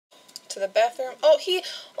to the bathroom. Oh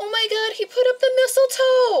my god, he put up the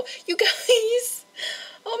mistletoe! You guys!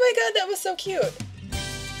 Oh my god, that was so cute.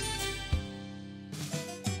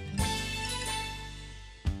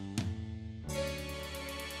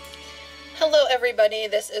 Hello everybody,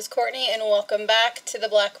 this is Courtney and welcome back to the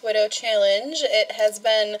Black Widow Challenge. It has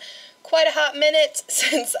been quite a hot minute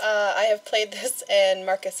since I have played this and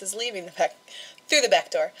Marcus is leaving through the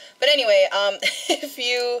back door. But anyway, if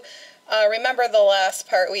you remember the last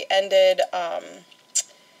part, we ended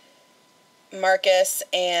Marcus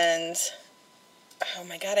and, oh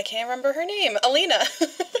my god, I can't remember her name, Alinah.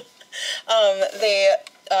 They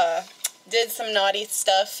did some naughty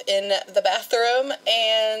stuff in the bathroom,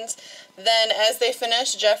 and then as they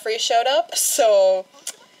finished, Geoffrey showed up, so,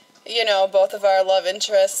 you know, both of our love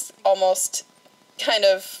interests almost kind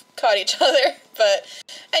of caught each other. But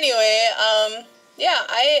anyway, yeah,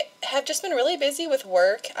 I have just been really busy with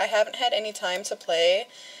work. I haven't had any time to play,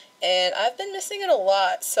 and I've been missing it a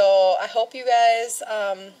lot, so I hope you guys,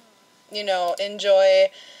 you know,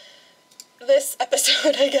 enjoy this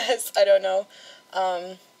episode, I guess. I don't know.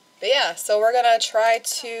 But yeah, so we're gonna try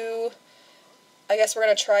to, I guess we're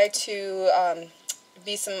gonna try to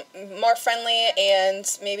be some more friendly and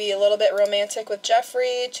maybe a little bit romantic with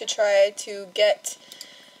Geoffrey to try to get,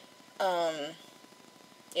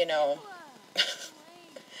 you know,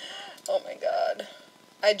 oh my god.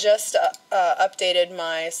 I just updated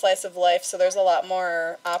my slice of life, so there's a lot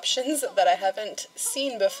more options that I haven't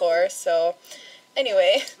seen before, so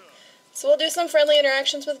anyway. So we'll do some friendly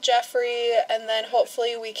interactions with Geoffrey, and then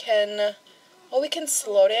hopefully we can, well, we can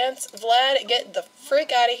slow dance. Vlad, get the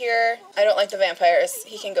freak out of here. I don't like the vampires.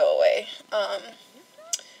 He can go away.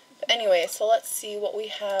 But anyway, so let's see what we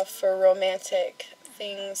have for romantic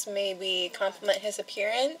things. Maybe compliment his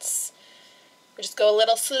appearance. We'll just go a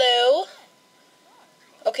little slow.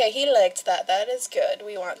 Okay, he liked that. That is good.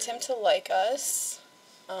 We want him to like us.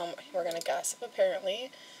 We're going to gossip,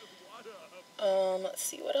 apparently. Let's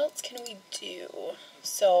see, what else can we do?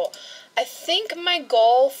 So, I think my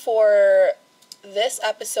goal for this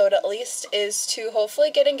episode, at least, is to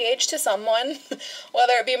hopefully get engaged to someone,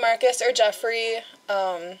 whether it be Marcus or Geoffrey.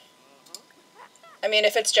 I mean,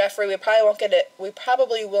 if it's Geoffrey, we probably won't get it. We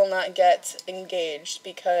probably will not get engaged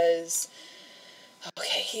because,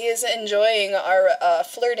 okay, he is enjoying our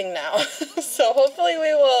flirting now. So hopefully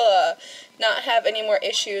we will not have any more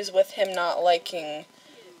issues with him not liking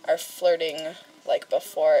our flirting like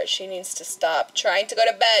before. She needs to stop trying to go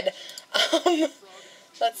to bed.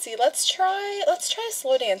 Let's see, let's try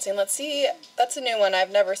slow dancing. Let's see, that's a new one I've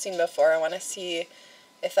never seen before. I want to see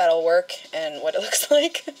if that'll work and what it looks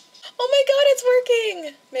like. Oh my god, it's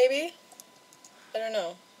working! Maybe? I don't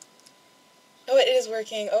know. Oh, it is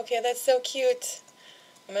working. Okay, that's so cute.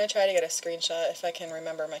 I'm gonna try to get a screenshot if I can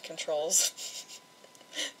remember my controls.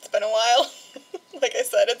 It's been a while. Like I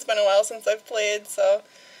said, it's been a while since I've played, so...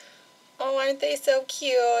 Oh, aren't they so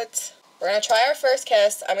cute? We're going to try our first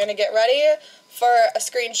kiss. I'm going to get ready for a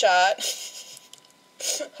screenshot.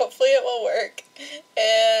 Hopefully it will work.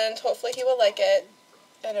 And hopefully he will like it.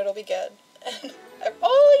 And it'll be good.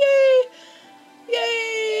 Oh, yay!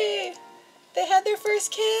 Yay! They had their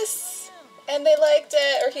first kiss. And they liked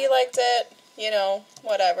it, or he liked it. You know,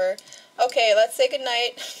 whatever. Okay, let's say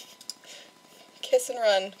goodnight. Kiss and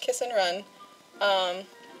run. Kiss and run.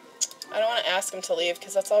 I don't want to ask him to leave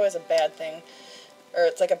because that's always a bad thing. Or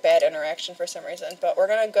it's like a bad interaction for some reason. But we're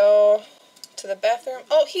going to go to the bathroom.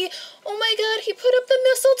 Oh my god, he put up the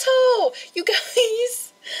mistletoe! You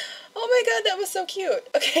guys! Oh my god, that was so cute.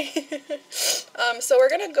 Okay. So we're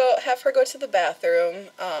going to go have her go to the bathroom.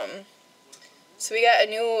 So we got a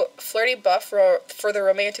new flirty buff for the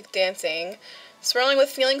romantic dancing. Swirling with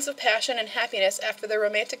feelings of passion and happiness after the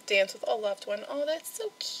romantic dance with a loved one. Oh, that's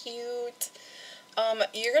so cute.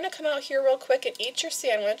 You're going to come out here real quick and eat your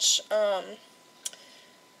sandwich,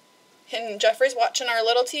 and Geoffrey's watching our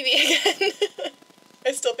little TV again.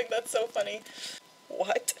 I still think that's so funny.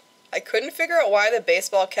 What? I couldn't figure out why the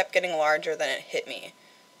baseball kept getting larger than it hit me.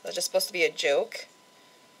 Was that just supposed to be a joke?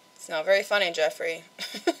 It's not very funny, Geoffrey.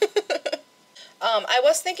 I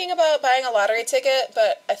was thinking about buying a lottery ticket,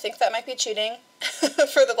 but I think that might be cheating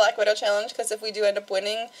for the Black Widow Challenge, because if we do end up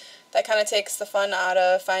winning, that kind of takes the fun out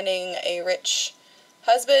of finding a rich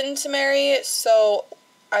husband to marry, so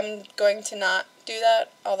I'm going to not do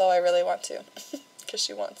that, although I really want to, because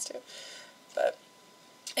she wants to. But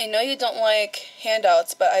I know you don't like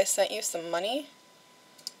handouts, but I sent you some money.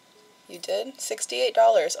 You did?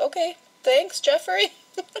 $68. Okay, thanks, Geoffrey.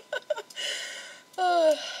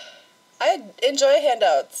 I enjoy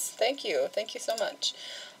handouts. Thank you so much.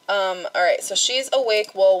 Alright, so she's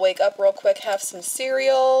awake. We'll wake up real quick, have some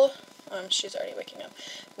cereal. She's already waking up.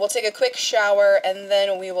 We'll take a quick shower, and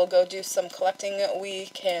then we will go do some collecting. We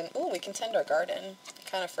can tend our garden. I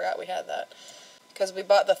kind of forgot we had that. Because we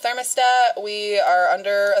bought the thermostat, we are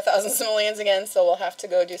under 1,000 simoleons again, so we'll have to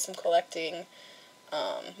go do some collecting.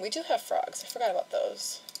 We do have frogs. I forgot about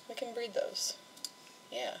those. We can breed those.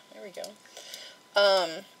 Yeah, there we go.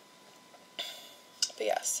 But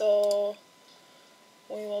yeah, so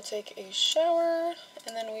we will take a shower,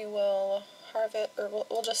 and then we will harvest, or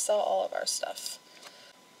we'll just sell all of our stuff.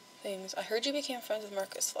 Things. I heard you became friends with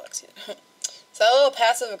Marcus Flux. So a little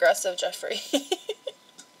passive-aggressive, Geoffrey.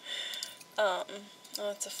 Oh,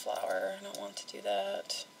 it's a flower. I don't want to do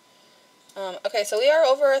that. Okay, so we are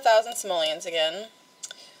over 1,000 simoleons again.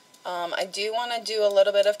 I do want to do a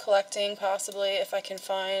little bit of collecting, possibly, if I can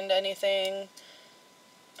find anything.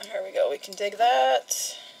 Here we go. We can dig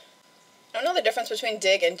that. I don't know the difference between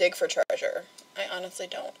dig and dig for treasure. I honestly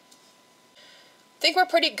don't. I think we're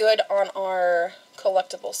pretty good on our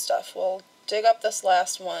collectible stuff. We'll dig up this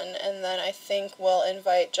last one, and then I think we'll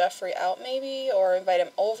invite Geoffrey out, maybe, or invite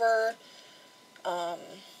him over.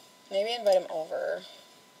 Maybe invite him over.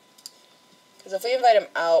 Because if we invite him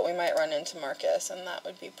out, we might run into Marcus, and that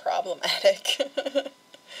would be problematic.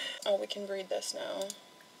 Oh, we can breed this now.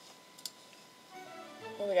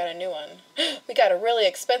 Oh, we got a new one. We got a really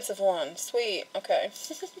expensive one. Sweet. Okay.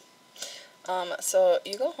 So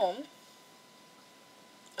you go home.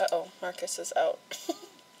 Uh-oh, Marcus is out.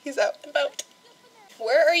 He's out and about.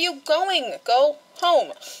 Where are you going? Go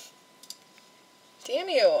home. Damn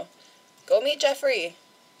you. Go meet Geoffrey.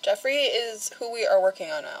 Geoffrey is who we are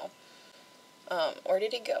working on now. Where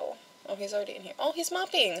did he go? Oh, he's already in here. Oh, he's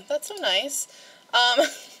mopping. That's so nice.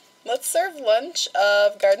 Let's serve lunch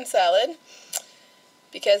of garden salad,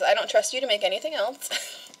 because I don't trust you to make anything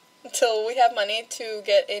else until we have money to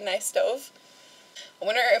get a nice stove. I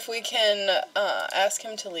wonder if we can ask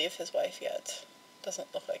him to leave his wife yet.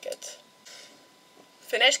 Doesn't look like it.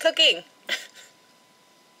 Finish cooking.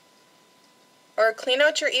 Or clean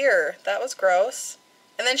out your ear. That was gross.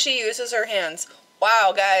 And then she uses her hands.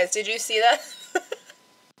 Wow, guys, did you see that?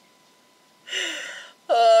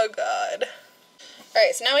 Oh, God.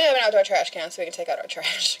 Alright, so now we have an outdoor trash can, so we can take out our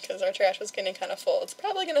trash, because our trash was getting kind of full. It's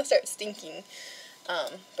probably going to start stinking.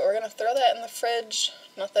 But we're going to throw that in the fridge.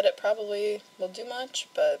 Not that it probably will do much,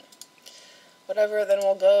 but whatever. Then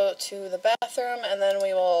we'll go to the bathroom, and then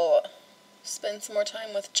we will spend some more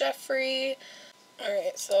time with Geoffrey.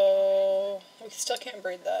 Alright, so we still can't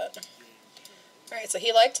breed that. Alright, so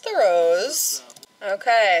he liked the rose.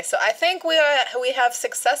 Okay, so I think we have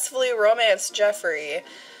successfully romanced Geoffrey.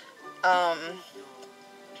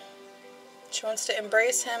 She wants to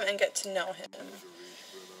embrace him and get to know him.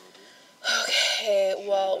 Okay,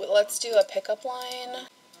 well, let's do a pickup line.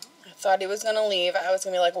 I thought he was going to leave. I was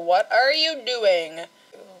going to be like, what are you doing?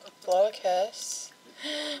 Blow a kiss.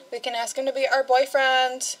 We can ask him to be our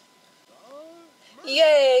boyfriend.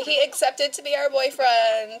 Yay, he accepted to be our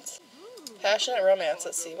boyfriend. Passionate romance.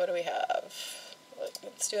 Let's see, what do we have?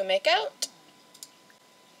 Let's do a makeout.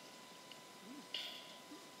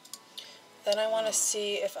 Then I want to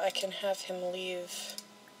see if I can have him leave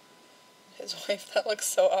his wife. That looks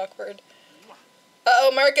so awkward.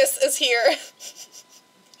 Uh-oh, Marcus is here.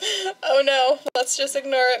 Oh no, let's just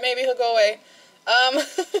ignore it. Maybe he'll go away.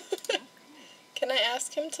 Can I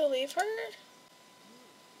ask him to leave her?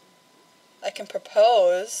 I can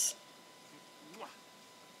propose.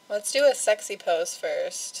 Let's do a sexy pose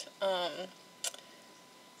first.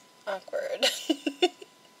 Awkward.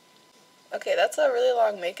 Okay, that's a really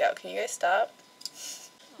long makeout. Can you guys stop?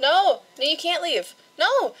 No! No, you can't leave.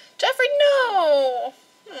 No! Geoffrey, no!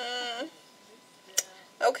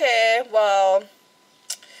 Okay, well,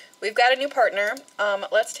 we've got a new partner.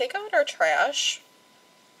 Let's take out our trash.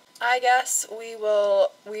 I guess we're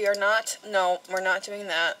not doing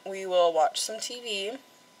that. We will watch some TV.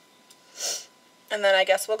 And then I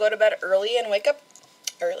guess we'll go to bed early and wake up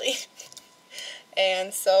early.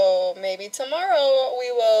 And so maybe tomorrow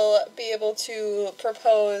we will be able to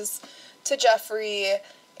propose to Geoffrey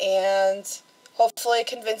and hopefully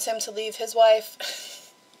convince him to leave his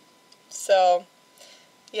wife. So,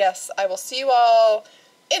 yes, I will see you all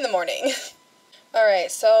in the morning.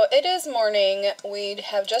 Alright, so it is morning. We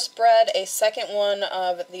have just bred a second one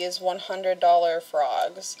of these $100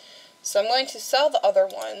 frogs. So I'm going to sell the other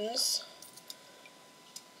ones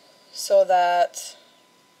so that...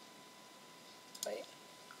 Wait,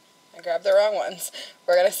 I grabbed the wrong ones.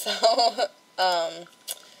 We're going to sell...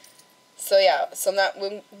 So yeah, so that...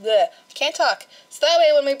 I can't talk. So that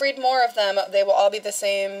way when we breed more of them, they will all be the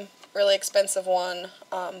same really expensive one.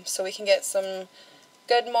 So we can get some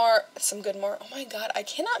good more, oh my god, I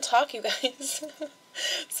cannot talk, you guys.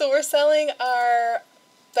 So we're selling our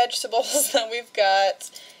vegetables that we've got,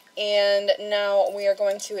 and now we are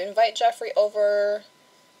going to invite Geoffrey over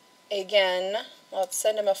again. Let's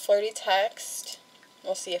send him a flirty text.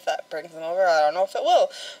 We'll see if that brings him over. I don't know if it will,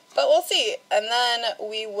 but we'll see. And then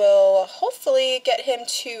we will hopefully get him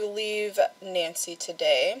to leave Nancy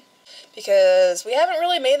today, because we haven't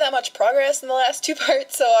really made that much progress in the last two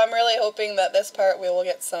parts, so I'm really hoping that this part we will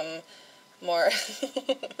get some more. I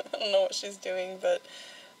don't know what she's doing, but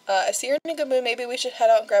I see her in a good mood. Maybe we should head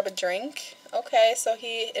out and grab a drink. Okay, so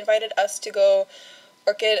he invited us to go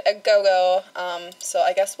Orchid a Go-Go, so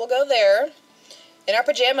I guess we'll go there. In our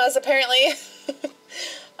pajamas, apparently.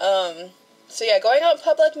 So yeah, going out in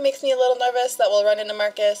public makes me a little nervous that we'll run into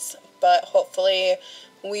Marcus, but hopefully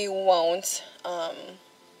we won't.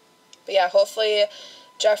 But yeah, hopefully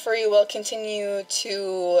Geoffrey will continue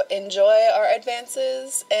to enjoy our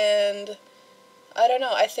advances, and I don't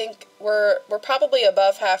know, I think we're probably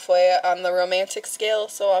above halfway on the romantic scale,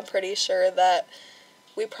 so I'm pretty sure that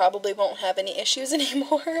we probably won't have any issues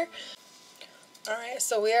anymore. Alright,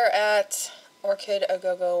 so we are at Orchid a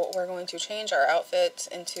Go-Go. We're going to change our outfit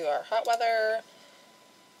into our hot weather.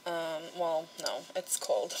 Well, no, it's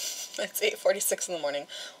cold. It's 8:46 in the morning.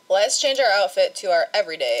 Let's change our outfit to our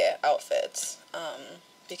everyday outfit,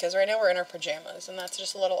 because right now we're in our pajamas, and that's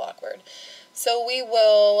just a little awkward. So we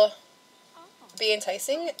will be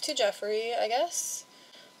enticing to Geoffrey, I guess.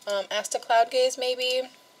 Ask to cloud gaze, maybe.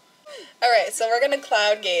 Alright, so we're gonna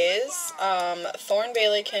cloud gaze. Thorn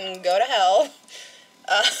Bailey can go to hell.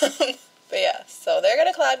 But yeah, so they're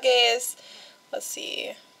gonna cloud gaze. Let's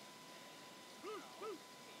see.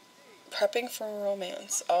 Prepping for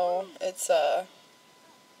romance. Oh, it's a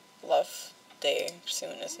love day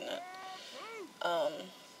soon, isn't it?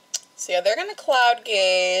 So yeah, they're gonna cloud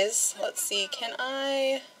gaze. Let's see, can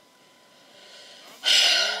I...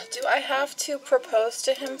 Do I have to propose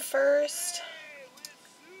to him first?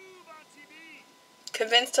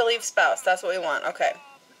 Convinced to leave spouse. That's what we want. Okay.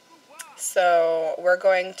 So we're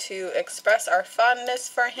going to express our fondness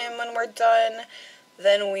for him when we're done.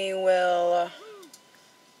 Then we will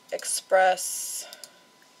express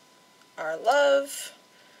our love.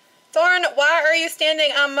 Thorn, why are you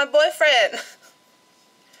standing on my boyfriend?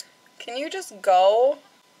 Can you just go?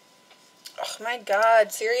 Oh my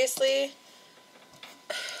god, seriously?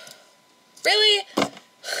 Really?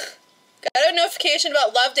 Got a notification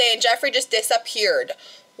about Love Day and Geoffrey just disappeared.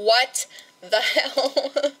 What the hell?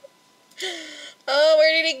 Oh,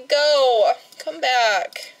 where did he go? Come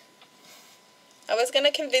back. I was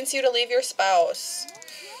gonna convince you to leave your spouse.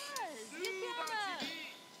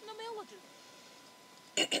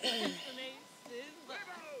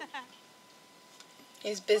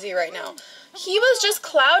 He's busy right now. He was just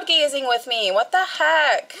cloud gazing with me. What the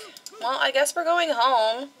heck? Well, I guess we're going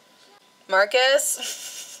home.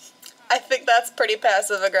 Marcus? I think that's pretty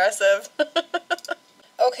passive aggressive.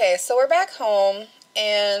 Okay, so we're back home,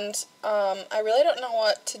 and I really don't know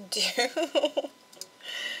what to do.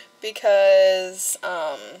 Because,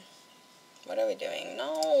 what are we doing?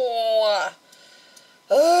 No.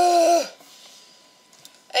 Ugh.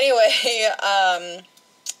 Anyway,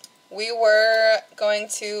 we were going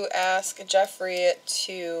to ask Geoffrey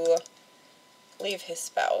to leave his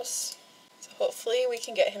spouse. So hopefully we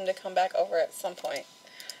can get him to come back over at some point.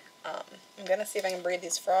 I'm gonna see if I can breed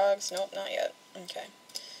these frogs. Nope, not yet. Okay.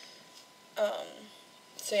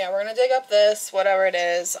 So yeah, we're gonna dig up this, whatever it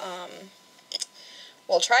is.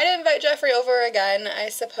 We'll try to invite Geoffrey over again, I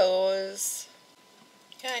suppose.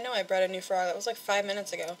 Yeah, I know I bred a new frog. That was like 5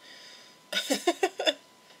 minutes ago.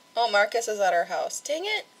 Oh, Marcus is at our house. Dang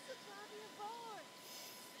it!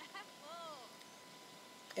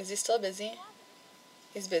 Is he still busy?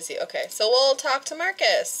 He's busy. Okay, so we'll talk to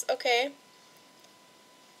Marcus. Okay.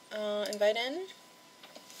 Invite in.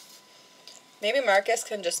 Maybe Marcus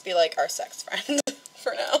can just be like our sex friend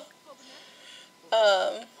for now.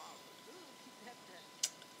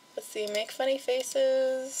 Let's see, make funny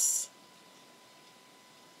faces.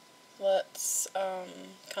 Let's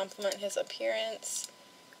compliment his appearance.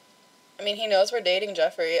 I mean, he knows we're dating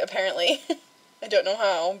Geoffrey, apparently. I don't know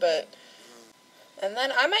how, but... And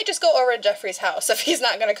then I might just go over to Geoffrey's house if he's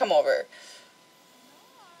not going to come over.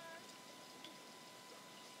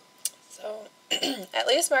 So, at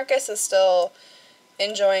least Marcus is still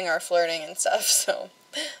enjoying our flirting and stuff, so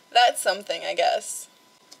that's something, I guess.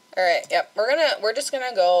 Alright, yep, we're just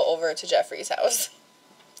gonna go over to Geoffrey's house.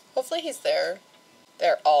 Hopefully he's there.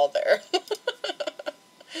 They're all there.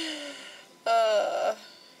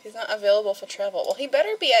 He's not available for travel. Well, he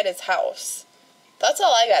better be at his house. That's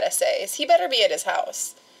all I gotta say, is he better be at his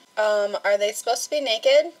house. Are they supposed to be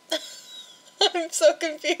naked? I'm so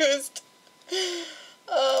confused.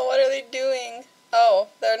 Oh, what are they doing? Oh,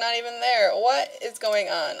 they're not even there. What is going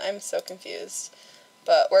on? I'm so confused.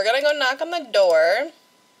 But we're gonna go knock on the door.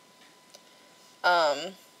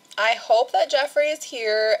 I hope that Geoffrey is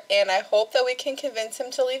here, and I hope that we can convince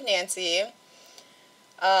him to leave Nancy.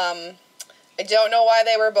 I don't know why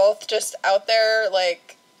they were both just out there,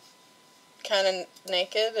 like, kind of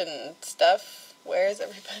naked and stuff. Where is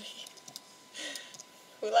everybody?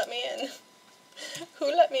 Who let me in? Who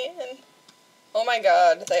let me in? Oh my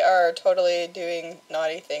god, they are totally doing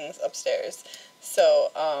naughty things upstairs.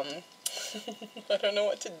 So, I don't know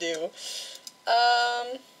what to do.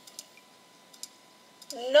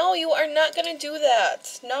 No, you are not gonna do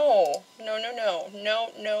that. No. No, no, no.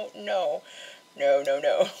 No, no, no. No, no,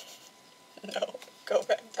 no. No. Go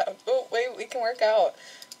back down. Oh, wait, we can work out.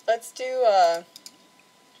 Let's do a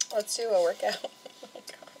workout. Oh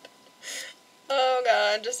god. Oh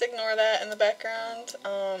god, just ignore that in the background.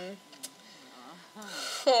 Oh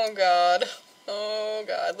god. Oh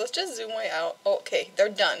god. Let's just zoom way out. Okay, they're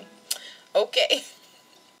done. Okay.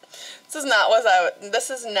 This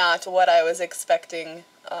is not what I was expecting.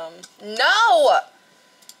 No!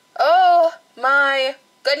 Oh my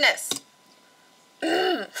goodness.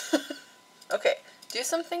 Okay, do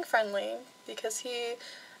something friendly because he,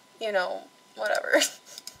 you know, whatever.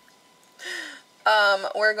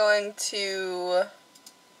 We're going to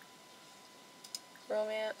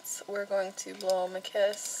romance. We're going to blow him a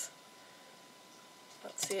kiss.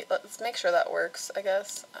 Let's see. Let's make sure that works, I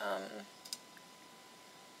guess.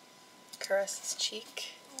 Caress his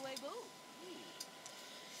cheek.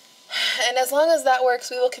 And as long as that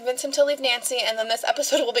works, we will convince him to leave Nancy, and then this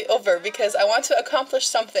episode will be over, because I want to accomplish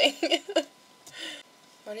something.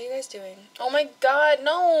 What are you guys doing? Oh my god,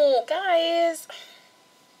 no! Guys!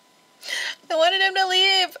 I wanted him to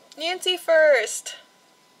leave Nancy first.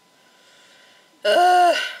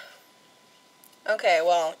 Ugh. Okay,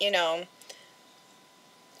 well, you know,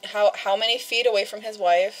 how many feet away from his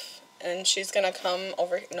wife? And she's gonna come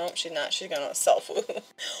over. No, she's not. She's gonna self-woo.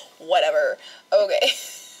 Whatever. Okay.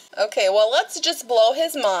 Okay, well, let's just blow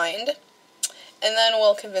his mind, and then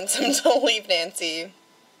we'll convince him to leave Nancy.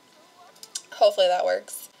 Hopefully that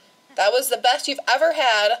works. That was the best you've ever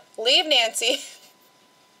had. Leave Nancy.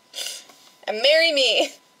 And marry me.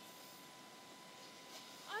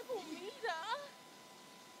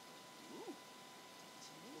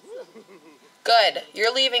 Good.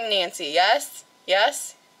 You're leaving Nancy, yes?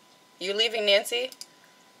 Yes? You leaving Nancy?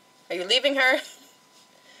 Are you leaving her?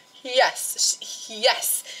 Yes.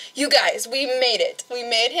 Yes. You guys, we made it. We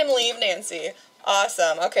made him leave Nancy.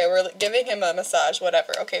 Awesome. Okay, we're giving him a massage,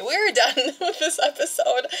 whatever. Okay, we're done with this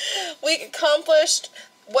episode. We accomplished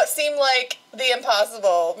what seemed like the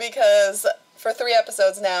impossible, because for 3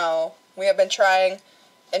 episodes now, we have been trying,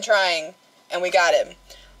 and we got him.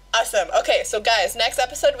 Awesome. Okay, so guys, next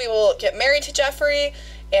episode we will get married to Geoffrey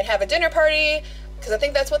and have a dinner party, because I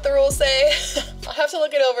think that's what the rules say. I'll have to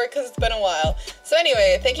look it over because it's been a while. So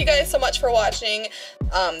anyway, thank you guys so much for watching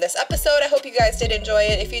this episode. I hope you guys did enjoy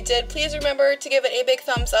it. If you did, please remember to give it a big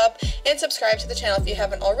thumbs up and subscribe to the channel if you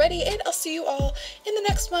haven't already. And I'll see you all in the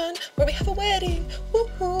next one where we have a wedding.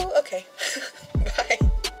 Woohoo! Okay.